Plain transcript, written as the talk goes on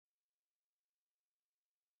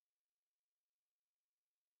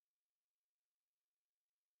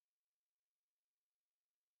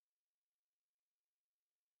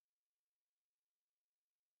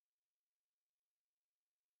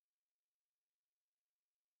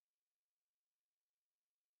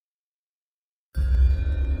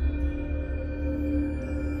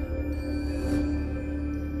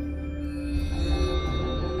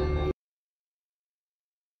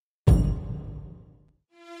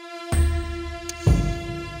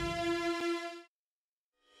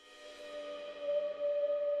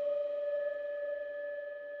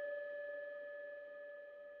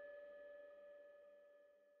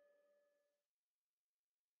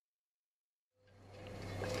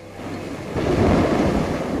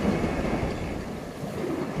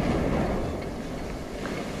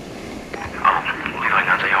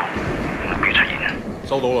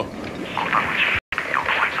到啦。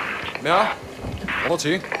咩啊？攞多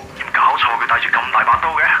錢？搞錯，佢帶住咁大把刀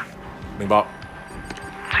嘅。明白。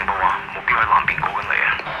情報話目標喺南邊過緊嚟啊。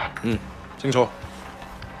嗯，清楚。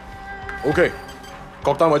OK，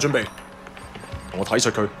 各單位準備，同我睇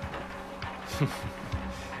實佢。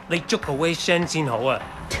你捉個 Wei Shen 先好啊。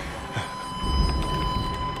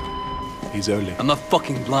He's only. I'm not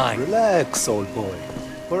fucking blind. Relax, old boy.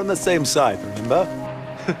 We're on the same side, remember?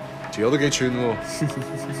 條友都幾串喎。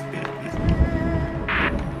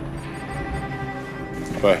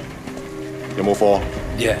喂，有冇貨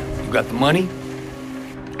Yeah, you got the money?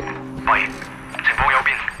 喂，情況右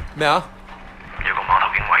邊。咩啊？有個碼頭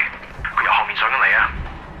警衛，佢由後面上緊嚟啊！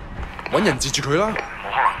揾人截住佢啦！冇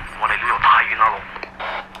可能，我哋呢度太遠啦，路。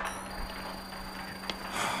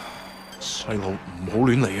細路唔好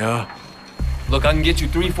亂嚟啊！ Look, I can get you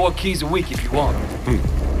 3-4 keys a week if you want.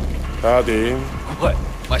 睇下點？ What?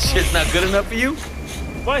 My shit's not good enough for you?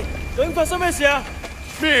 喂，究竟發生咩事啊？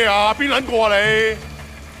咩啊？邊撚個啊你？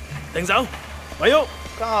停手，咪喐！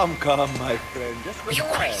 Come, my friend. Just Are you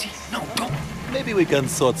crazy? No, don't. Maybe we can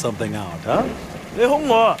sort something out, huh? 你兇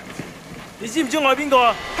我啊！你知唔知我係邊個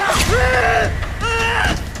啊？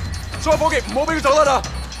所有伙計唔好俾佢走得啦！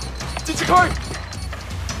截住佢！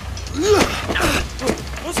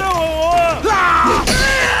好傷害我啊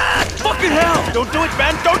 ！Fucking hell! Don't do it,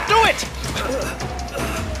 man! Don't do it!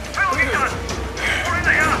 喺後面人，過嚟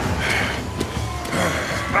啊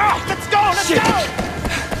Let's go! Let's go!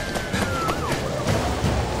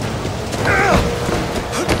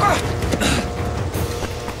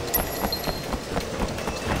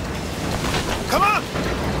 Come on!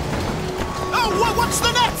 Oh, what's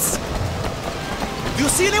the nets? You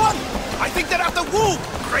see anyone? I think they're after Wu!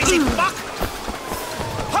 Crazy fuck!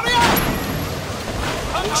 Hurry up!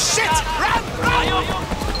 Oh shit! Run! Run!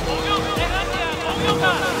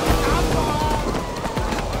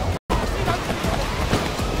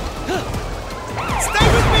 Stay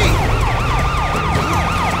with me!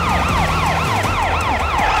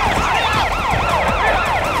 Hurry up!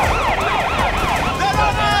 They're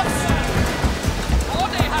on us!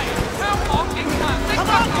 Come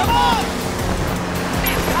on, come on!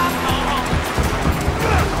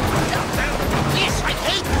 Yes, I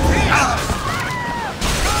hate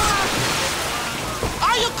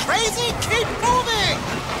Are you crazy? Keep moving!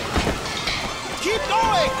 Keep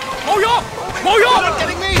going! 冇咗，冇 You're 咗！ not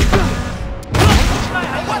getting me!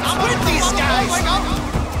 What's with these guys?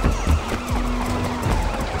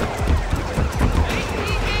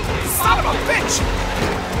 Son of a bitch!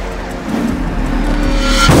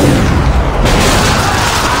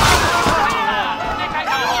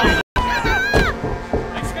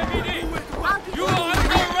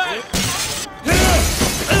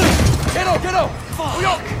 Get out！ 唔好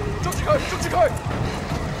喐！捉住佢！捉住佢！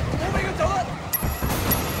唔好俾佢走啦！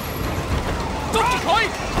捉住佢！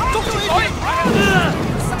捉住佢！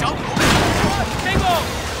走！經過！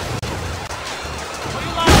我要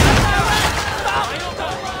鬧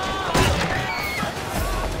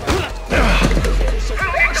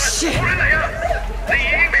你已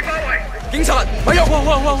經被包圍。警察，咪喐！哇！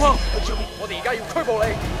我哋而家要拘捕你。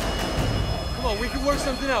Come on, we can work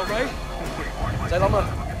something out, right？ 唔使諗啦，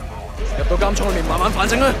入到監倉裏面慢慢反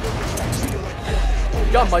省啦。而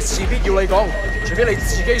家唔係事必要你講，除非你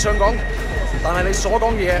自己想講。但係你所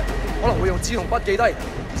講嘅嘢可能會用紙同筆記低，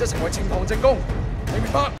即係成為呈堂證供。你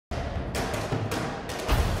明白？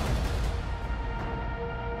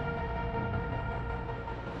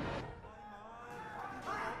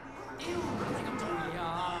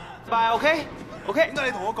拜 OK？ 點解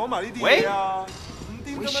你同我講埋呢啲嘢啊？唔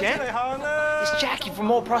掂咁樣出嚟行啦 It's Jackie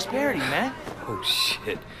from Old Prosperity, man. Oh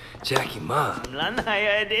shit. Jackie Ma.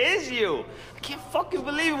 Lanaya, it is you. I can't fucking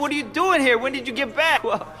believe it. What are you doing here? When did you get back?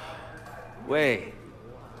 Well, wait.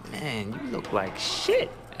 Man, you look like shit.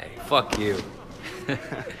 Hey, fuck you.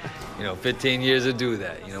 15 years to do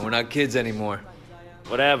that. We're not kids anymore.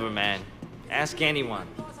 Whatever, man. Ask anyone.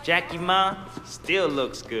 Jackie Ma still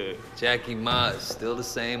looks good. Jackie Ma is still the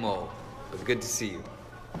same old. But good to see you.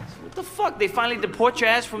 What the fuck? They finally deport your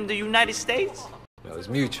ass from the United States? It was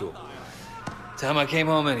mutual. Time I came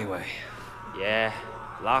home anyway. Yeah,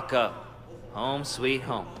 lock up. Home sweet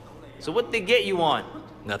home. So what they get you on?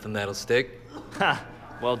 Nothing that'll stick. Ha!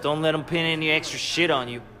 Well, don't let them pin any extra shit on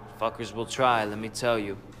you. Fuckers will try, let me tell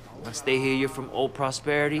you. Once they hear you're from Old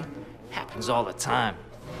Prosperity, happens all the time.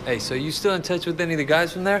 Hey, so you still in touch with any of the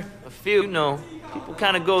guys from there? A few, people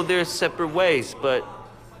kind of go their separate ways, but...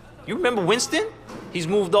 You remember Winston? He's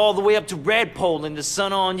moved all the way up to Redpole in the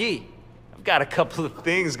Sun On Ye. I've got a couple of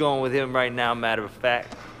things going with him right now, matter of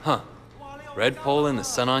fact. Huh. Redpole and the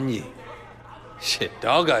Sun On Ye. Shit,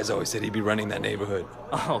 Dog Eyes always said he'd be running that neighborhood.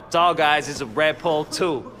 Oh, Dog Eyes is a red pole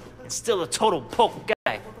too. And still a total poke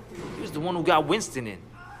guy. He was the one who got Winston in.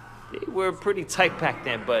 They were pretty tight back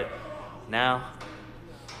then, but now...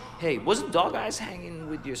 Hey, wasn't Dog Eyes hanging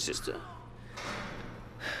with your sister?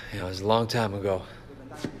 Yeah, it was a long time ago.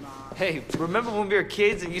 Hey, remember when we were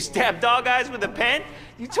kids and you stabbed Dog Eyes with a pen?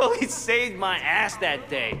 You totally saved my ass that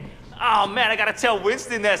day. Oh man, I gotta tell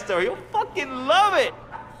Winston that story. He'll fucking love it.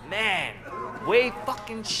 Man, Wei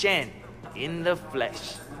fucking Shen in the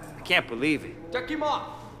flesh. I can't believe it. Jackie Ma!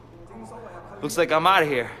 Looks like I'm out of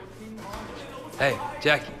here. Hey,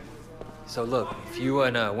 Jackie. So look, if you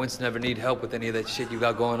and Winston ever need help with any of that shit you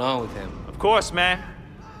got going on with him... Of course, man.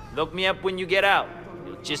 Look me up when you get out.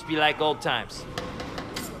 It'll just be like old times.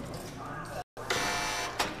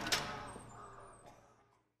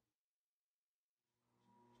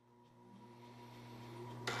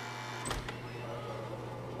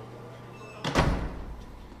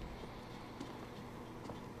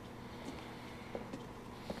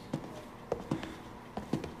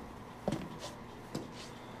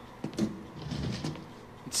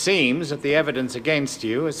 It seems that the evidence against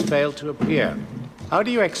you has failed to appear. How do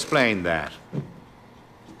you explain that?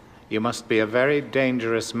 You must be a very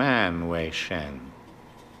dangerous man, Wei Shen.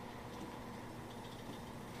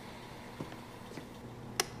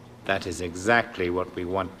 That is exactly what we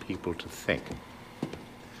want people to think.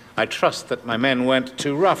 I trust that my men weren't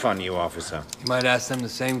too rough on you, officer. You might ask them the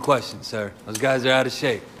same question, sir. Those guys are out of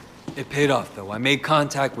shape. It paid off, though. I made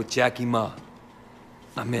contact with Jackie Ma.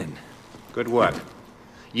 I'm in. Good work.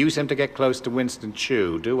 Use him to get close to Winston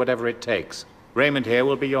Chu. Do whatever it takes. Raymond here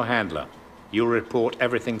will be your handler. You'll report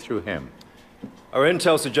everything through him. Our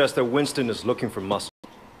intel suggests that Winston is looking for muscle.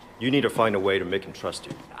 You need to find a way to make him trust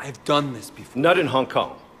you. I've done this before. Not in Hong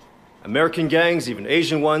Kong. American gangs, even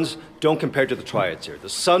Asian ones, don't compare to the triads here. The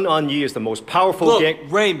Sun On Yee is the most powerful gang...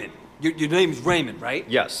 Look, Raymond. Your name is Raymond, right?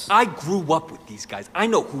 Yes. I grew up with these guys. I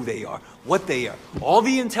know who they are, what they are. All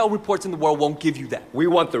the intel reports in the world won't give you that. We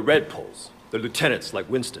want the Red Poles, the lieutenants like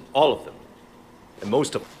Winston, all of them. And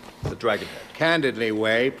most of them, the Dragonhead. Candidly,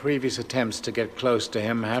 Wei, previous attempts to get close to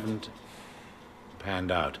him haven't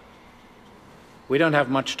panned out. We don't have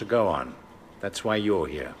much to go on. That's why you're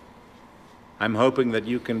here. I'm hoping that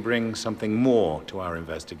you can bring something more to our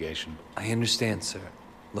investigation. I understand, sir.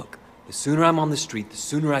 Look, the sooner I'm on the street, the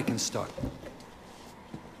sooner I can start.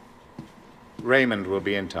 Raymond will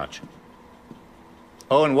be in touch.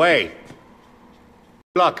 Oh, and Wei,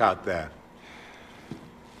 good luck out there.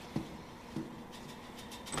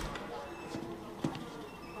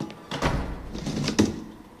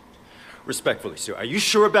 Respectfully, sir, are you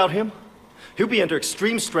sure about him? He'll be under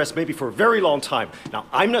extreme stress maybe for a very long time. Now,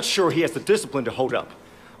 I'm not sure he has the discipline to hold up.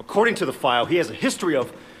 According to the file, he has a history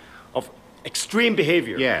of extreme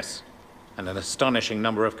behavior. Yes, and an astonishing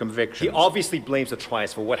number of convictions. He obviously blames the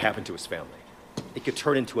triads for what happened to his family. It could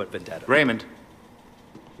turn into a vendetta. Raymond,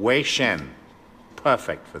 Wei Shen,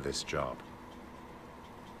 perfect for this job.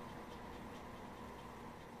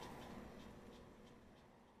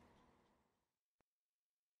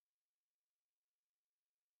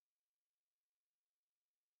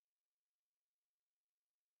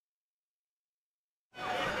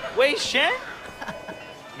 Wei Shen?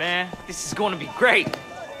 Man, this is going to be great.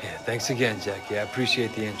 Yeah, thanks again, Jackie. I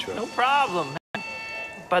appreciate the intro. No problem, man.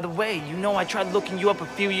 By the way, you know I tried looking you up a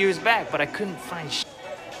few years back, but I couldn't find shit.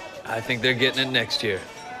 I think they're getting it next year.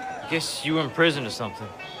 I guess you were in prison or something.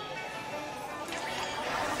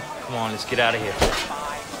 Come on, let's get out of here.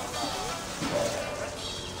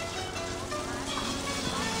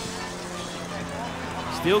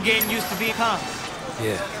 Still getting used to being calm.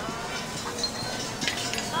 Yeah.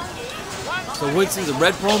 So Winston's a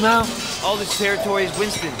Red Pole now? All this territory is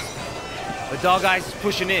Winston's. But Dog Eyes is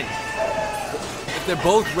pushing in. If they're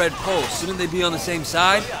both Red Poles, shouldn't they be on the same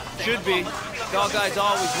side? Should be. Dog Eyes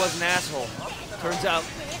always was an asshole. Turns out,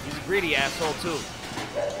 he's a greedy asshole too.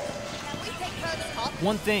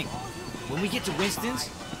 One thing, when we get to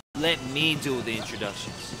Winston's, let me do the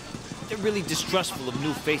introductions. They're really distrustful of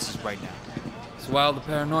new faces right now. It's wild the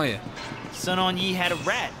paranoia. Sun On Yee had a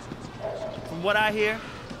rat. From what I hear,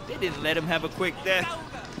 they didn't let him have a quick death.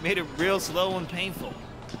 Made it real slow and painful.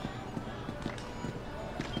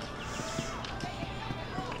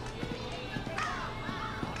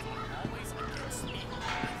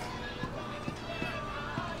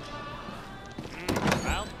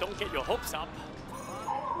 Well, don't get your hopes up.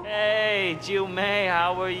 Hey, Jiu Mei,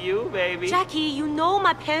 how are you, baby? Jackie, you know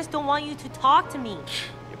my parents don't want you to talk to me.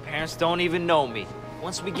 Your parents don't even know me.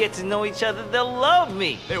 Once we get to know each other, they'll love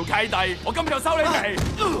me. 你條契弟，我今日就收你皮。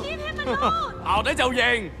 Leave him alone! 淆底就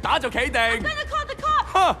認，打就企定。 I'm gonna call the cops!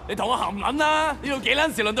 哼，你同我含撚啦！呢度幾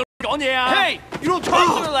撚時輪到你講講嘢啊 Hey, you don't talk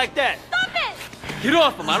to her like that. Stop it! Get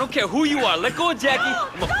off him. I don't care who you are. Let go of Jackie.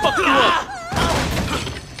 I'm gonna fuck you up.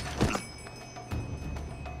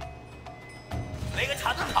 你個柒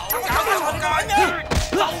頭！搞錯揀嘅，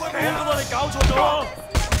嬲佢名㗎嘛！你搞錯咗。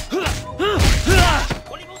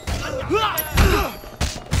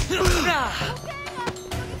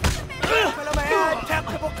佢老味啊，踢佢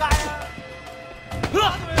仆街啊！打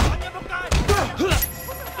到你揾嘅仆街！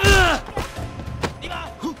點啊？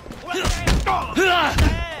好撚驚！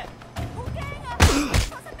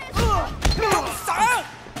咁爽！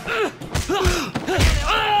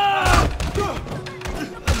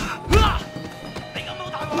你咁冇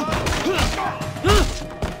大鑊啊！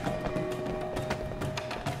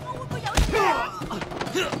我會唔會有事？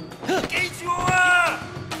記住我啊！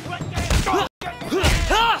好撚驚！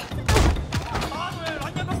打到你撚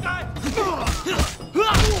嘅仆街！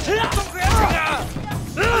捉佢一程啊！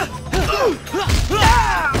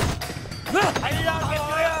係啊，記住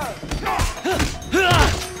你啊！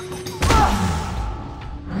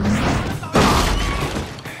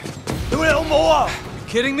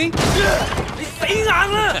 Kidding me? 你死硬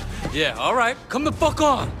啦！ Yeah, all right. Come the fuck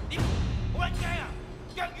on. 好撚驚啊！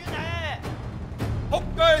腳軟咧！仆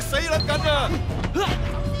街死撚緊啊！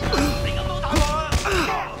你咁冇大鑊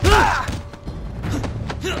啊！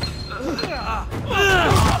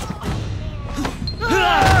我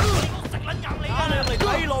食撚硬你啊！你入嚟睇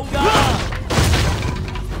路㗎！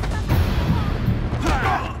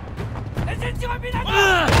你先知去邊啊！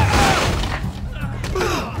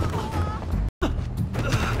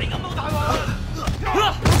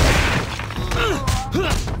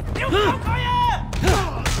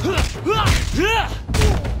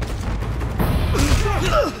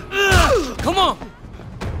 Come on.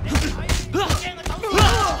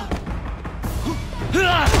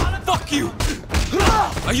 Fuck you.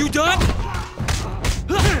 Are you done?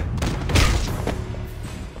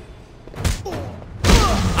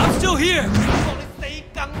 I'm still here. 你死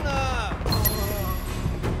梗啦！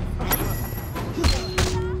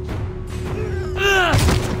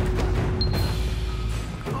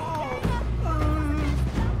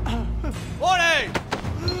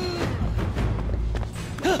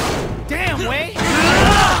 Damn, Wayne!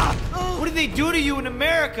 What did they do to you in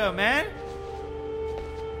America, man?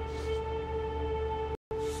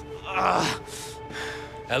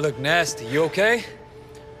 That looked nasty. You okay?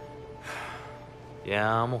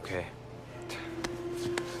 Yeah, I'm okay.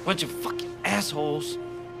 Bunch of fucking assholes.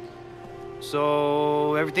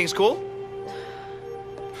 So, everything's cool?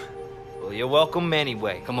 Well, you're welcome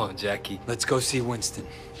anyway. Come on, Jackie. Let's go see Winston.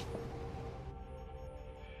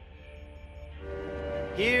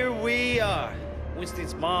 Here we are.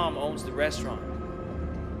 Winston's mom owns the restaurant.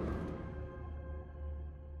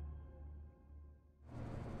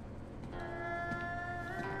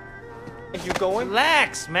 Are you going?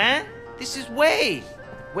 Relax, man. This is Wei.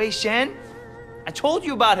 Wei Shen. I told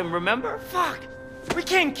you about him, remember? Fuck! We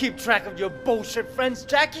can't keep track of your bullshit friends,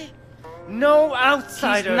 Jackie. No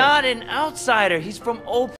outsider. He's not an outsider. He's from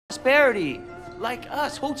old prosperity. Like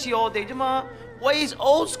us. Hochi all day, Jama. Wei's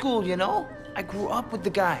old school, you know? I grew up with the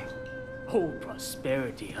guy. Whole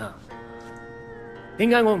prosperity, huh? 點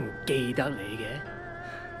解我唔記得你嘅？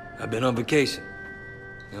 I've been on vacation.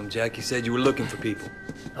 Jackie said you were looking for people.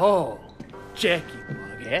 Oh, Jackie 話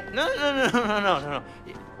嘅。 No.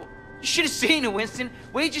 You should have seen it, Winston.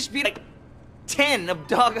 Wei just beat like 10 of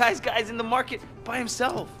Dog Eyes guys in the market by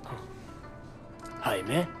himself. 係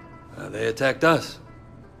咩？ They attacked us.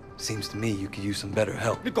 Seems to me you could use some better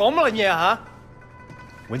help. 你講乜嘢啊？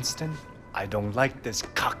 Winston, I don't like this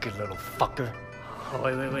cocky little fucker.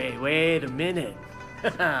 Wait a minute.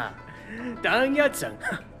 等一陣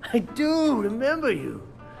I do remember you.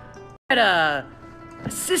 You had a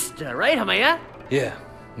sister, right? 係咪啊？ Yeah,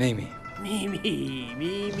 Mimi.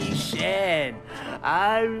 Mimi Shen.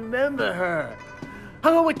 I remember her.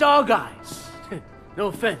 Hung out with Dog Eyes. No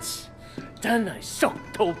offense. 真係熟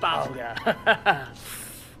到爆㗎。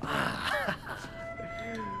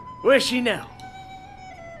Where's she now?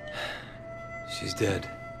 She's dead.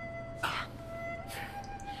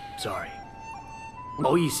 Sorry. 唔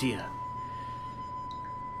好意思啊。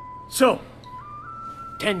So,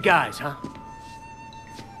 10 guys, huh?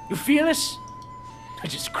 You feel us? Or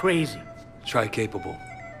just crazy? Try capable.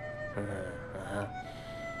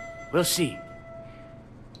 We'll see.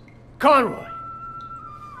 Conroy,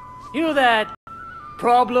 you know that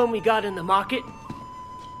problem we got in the market?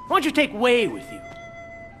 Why don't you take Wei with you?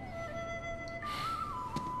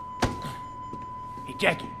 Hey,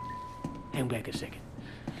 Jackie, hang back a second.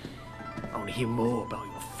 I want to hear more about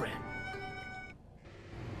your friend.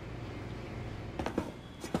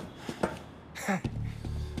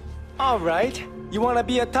 All right. You wanna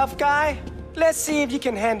be a tough guy? Let's see if you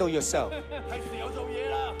can handle yourself.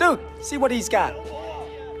 Dude, see what he's got.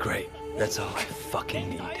 Great. That's all I fucking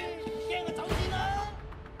need.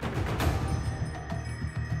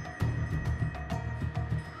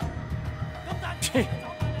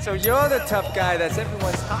 So you're the tough guy that's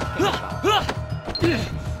everyone's talking about.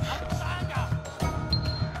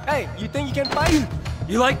 Hey, you think you can fight?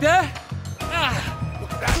 You like that?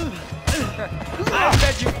 I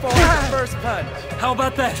bet you fall the first punch. How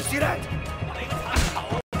about that? See that?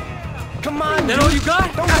 Come on, That dude. all you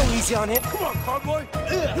got? Don't go easy on him. Come on, cowboy.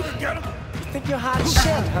 You can get him. You think you're hot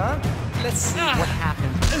shit, huh? Let's see what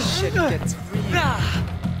happens when shit gets real.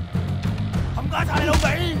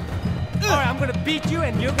 Alright, I'm gonna beat you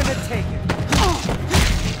and you're gonna take it.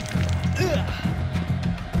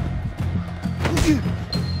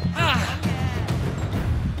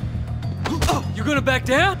 You gonna back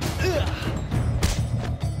down?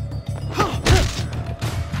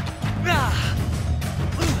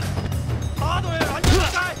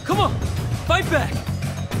 Come on, fight back!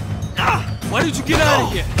 Why did you get out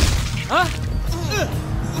of here? Huh?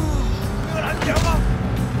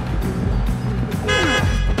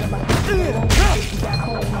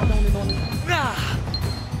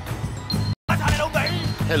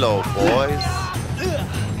 Hello, boys.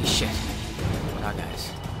 Shit. What are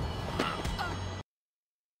guys?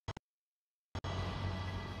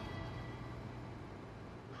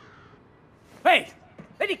 Hey!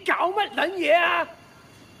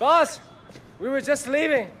 Boss, we were just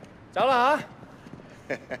leaving. 走了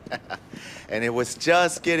哈? And it was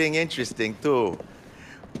just getting interesting, too.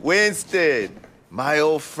 Winston, my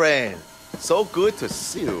old friend. So good to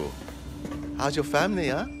see you. How's your family,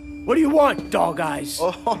 huh? What do you want, dog eyes?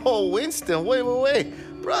 Oh, Winston, wait.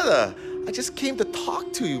 Brother, I just came to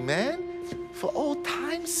talk to you, man. For old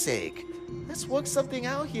time's sake. Let's work something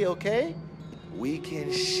out here, okay? We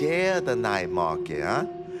can share the night market, huh?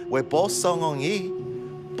 We're both Songong-yi,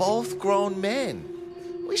 both grown men.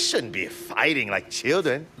 We shouldn't be fighting like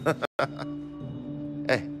children.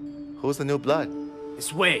 Hey, who's the new blood?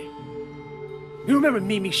 It's Wei. You remember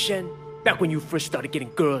Mimi Shen? Back when you first started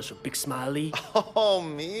getting girls with Big Smiley? Oh,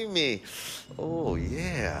 Mimi. Oh,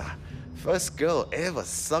 yeah. First girl ever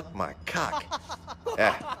sucked my cock.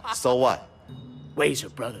 Yeah, so what? Wei's her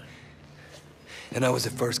brother. And I was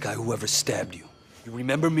the first guy who ever stabbed you. You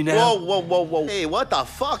remember me now? Whoa. Hey, what the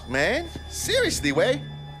fuck, man? Seriously, Wei?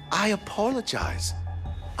 I apologize.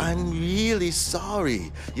 I'm really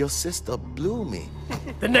sorry your sister blew me.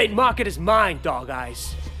 The night market is mine, dog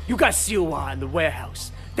eyes. You got Siwa in the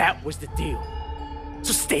warehouse. That was the deal.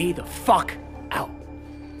 So stay the fuck out.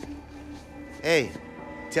 Hey,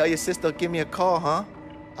 tell your sister give me a call, huh?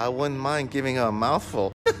 I wouldn't mind giving her a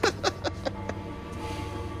mouthful.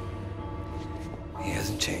 He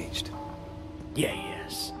hasn't changed. Yeah, he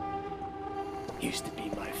has. Used to be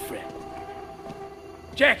my friend.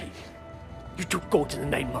 Jackie, you two go to the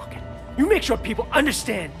night market. You make sure people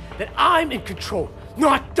understand that I'm in control,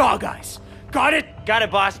 not dog eyes. Got it? Got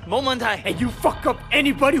it, boss. 冇問題. And you fuck up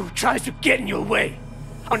anybody who tries to get in your way.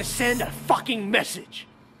 I'm gonna send a fucking message.